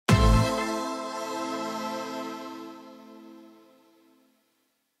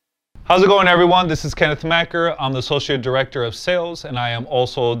How's it going, everyone? This is Kenneth Macker. I'm the Associate Director of Sales, and I am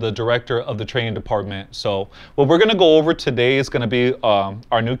also the Director of the Training Department. So what we're going to go over today is going to be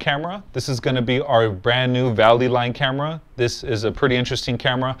our new camera. This is going to be our brand new Valley Line camera. This is a pretty interesting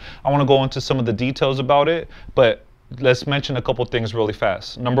camera. I want to go into some of the details about it, but let's mention a couple things really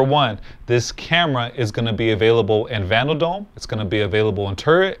fast. Number one, this camera is going to be available in Vandal Dome, it's going to be available in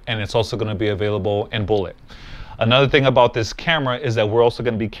Turret, and it's also going to be available in Bullet. Another thing about this camera is that we're also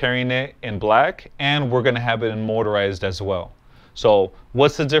going to be carrying it in black, and we're going to have it in motorized as well. So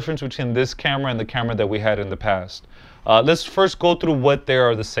what's the difference between this camera and the camera that we had in the past? Let's first go through what they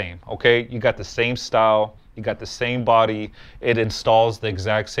are the same, okay? You got the same style, you got the same body, it installs the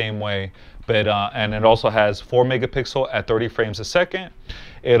exact same way, but and it also has 4 megapixel at 30 frames a second.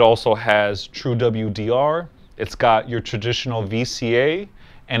 It also has true WDR, it's got your traditional VCA,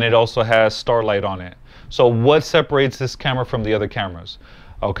 and it also has starlight on it. So what separates this camera from the other cameras?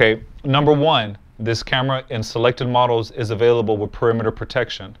 Okay, number one, this camera in selected models is available with perimeter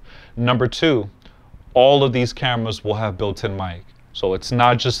protection. Number two, all of these cameras will have built-in mic. So it's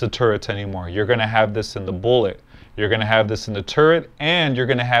not just the turrets anymore. You're gonna have this in the Bullet, you're gonna have this in the Turret, and you're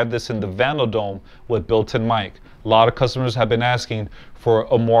gonna have this in the Vandal Dome with built-in mic. A lot of customers have been asking for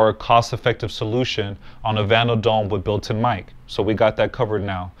a more cost-effective solution on a Vandal Dome with built-in mic. So we got that covered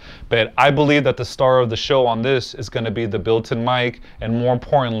now. But I believe that the star of the show on this is going to be the built-in mic, and more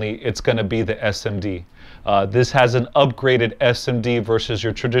importantly, it's going to be the SMD. This has an upgraded SMD versus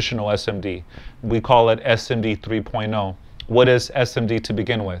your traditional SMD. We call it SMD 3.0. What is SMD to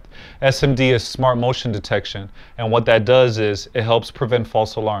begin with? SMD is smart motion detection, and what that does is it helps prevent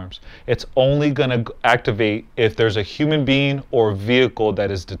false alarms. It's only going to activate if there's a human being or vehicle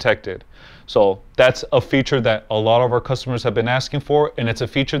that is detected. So that's a feature that a lot of our customers have been asking for, and it's a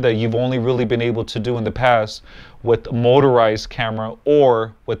feature that you've only really been able to do in the past with motorized camera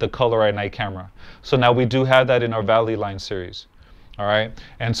or with the color at night camera. So now we do have that in our Valley Line series. All right,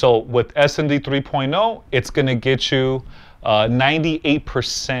 and so with SMD 3.0, it's going to get you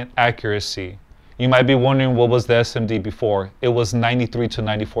 98% accuracy. You might be wondering, what was the SMD before? It was 93 to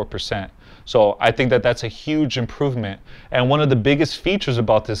 94%. So I think that that's a huge improvement. And one of the biggest features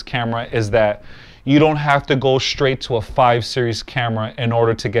about this camera is that you don't have to go straight to a 5 series camera in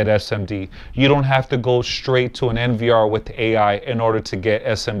order to get SMD. You don't have to go straight to an NVR with AI in order to get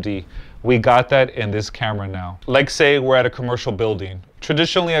SMD. We got that in this camera now. Like say we're at a commercial building.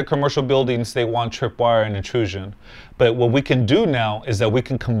 Traditionally at commercial buildings, they want tripwire and intrusion. But what we can do now is that we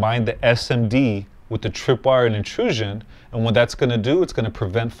can combine the SMD with the tripwire and intrusion. And what that's gonna do, it's gonna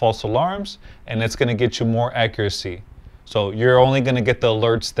prevent false alarms, and it's gonna get you more accuracy. So you're only gonna get the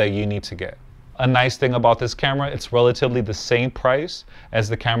alerts that you need to get. A nice thing about this camera, it's relatively the same price as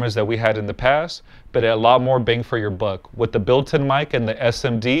the cameras that we had in the past, but a lot more bang for your buck. With the built-in mic and the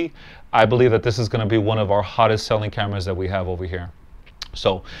SMD, I believe that this is going to be one of our hottest selling cameras that we have over here.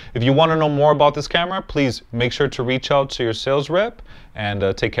 So if you want to know more about this camera, please make sure to reach out to your sales rep,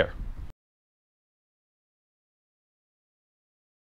 and take care.